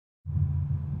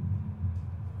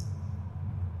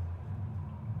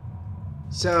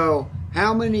So,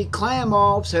 how many clam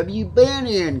offs have you been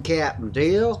in, Captain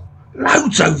Dill?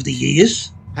 Loads over the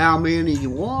years. How many you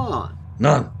won?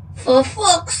 None. For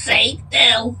fuck's sake,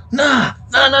 Dill. Nah.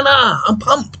 I'm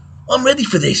pumped. I'm ready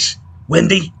for this.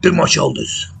 Wendy, do my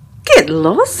shoulders. Get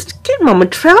lost. Get Mama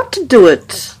Trout to do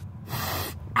it.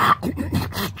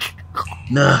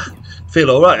 Nah, feel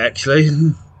alright actually.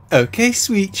 Okay,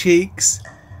 sweet cheeks.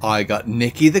 I got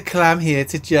Nikki the clam here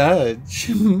to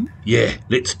judge. Yeah,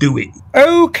 let's do it.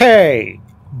 Okay,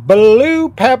 Blue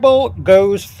Pebble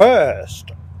goes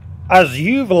first. As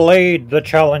you've laid the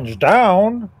challenge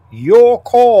down, your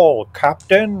call,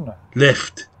 Captain.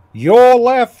 Left. Your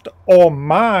left or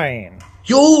mine?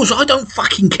 Yours, I don't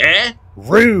fucking care.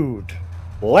 Rude.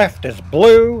 Left is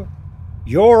blue.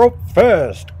 You're up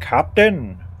first,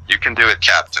 Captain. You can do it,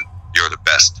 Captain. You're the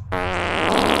best.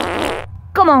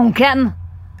 Come on, Captain.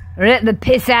 Rip the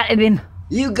piss out of him.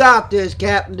 You got this,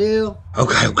 Captain Dill.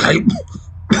 Okay.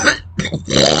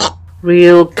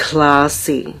 Real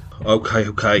classy. Okay,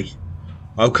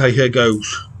 here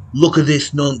goes. Look at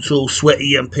this nonce all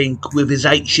sweaty and pink with his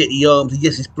 8 shitty arms, and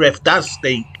yes, his breath does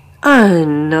stink. Oh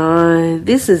no,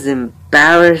 this is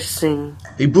embarrassing.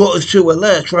 He brought us to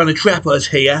alert trying to trap us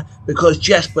here because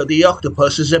Jasper the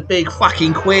octopus is a big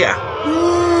fucking queer.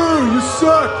 Ooh, you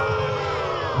suck.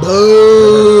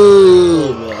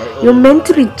 Boo! You're meant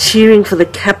to be cheering for the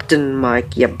captain,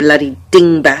 Mike, you bloody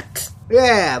dingbat.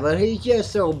 Yeah, but he's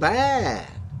just so bad.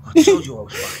 I told you I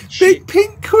was fucking shit. Big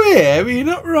pink queer, you're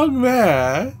not wrong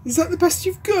there. Is that the best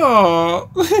you've got?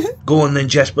 Go on then,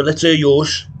 Jasper, let's hear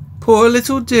yours. Poor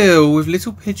little Dill with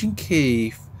little pigeon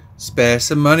Keef. Spare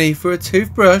some money for a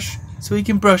toothbrush so he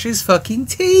can brush his fucking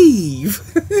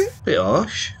teeth. Bit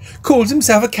harsh. Calls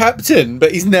himself a captain,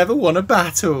 but he's never won a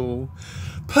battle.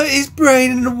 Put his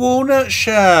brain in a walnut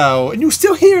shell and you'll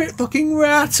still hear it fucking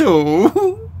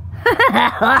rattle.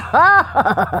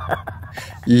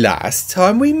 Last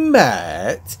time we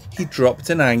met, he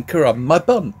dropped an anchor on my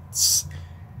bunts.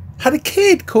 Had a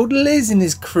kid called Liz in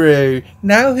his crew.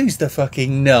 Now who's the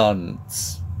fucking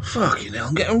nonce? Fucking hell,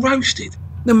 I'm getting roasted.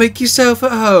 Now make yourself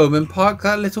at home and park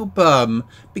that little bum,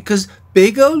 because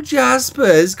big old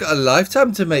Jasper's got a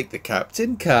lifetime to make the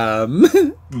captain come.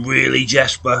 Really,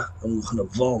 Jasper? I'm gonna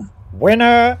vom.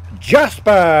 Winner,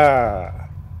 Jasper.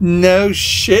 No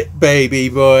shit, baby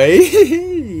boy.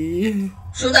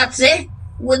 So that's it.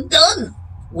 We're done.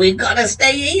 We gotta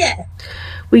stay here.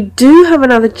 We do have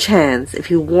another chance if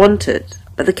you want it,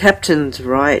 but the captain's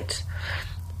right.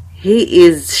 He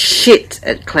is shit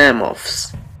at clam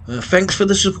offs. Thanks for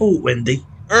the support, Wendy.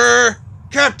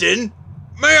 Captain,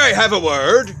 may I have a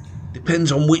word?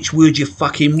 Depends on which word you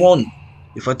fucking want.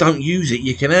 If I don't use it,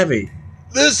 you can have it.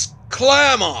 This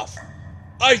Clam Off.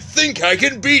 I think I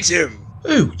can beat him.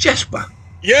 Who, Jasper?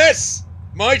 Yes.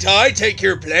 Might I take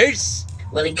your place?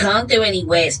 Well, he can't do any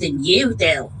worse than you,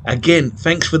 Dill. Again,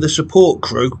 thanks for the support,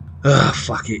 crew.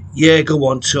 Fuck it. Yeah, go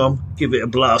on, Tom. Give it a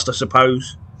blast, I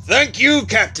suppose. Thank you,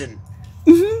 Captain.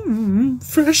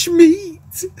 Fresh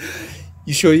meat.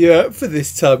 You sure you're up for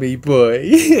this, Tommy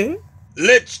boy?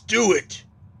 Let's do it.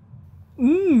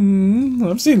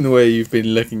 I've seen the way you've been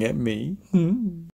looking at me.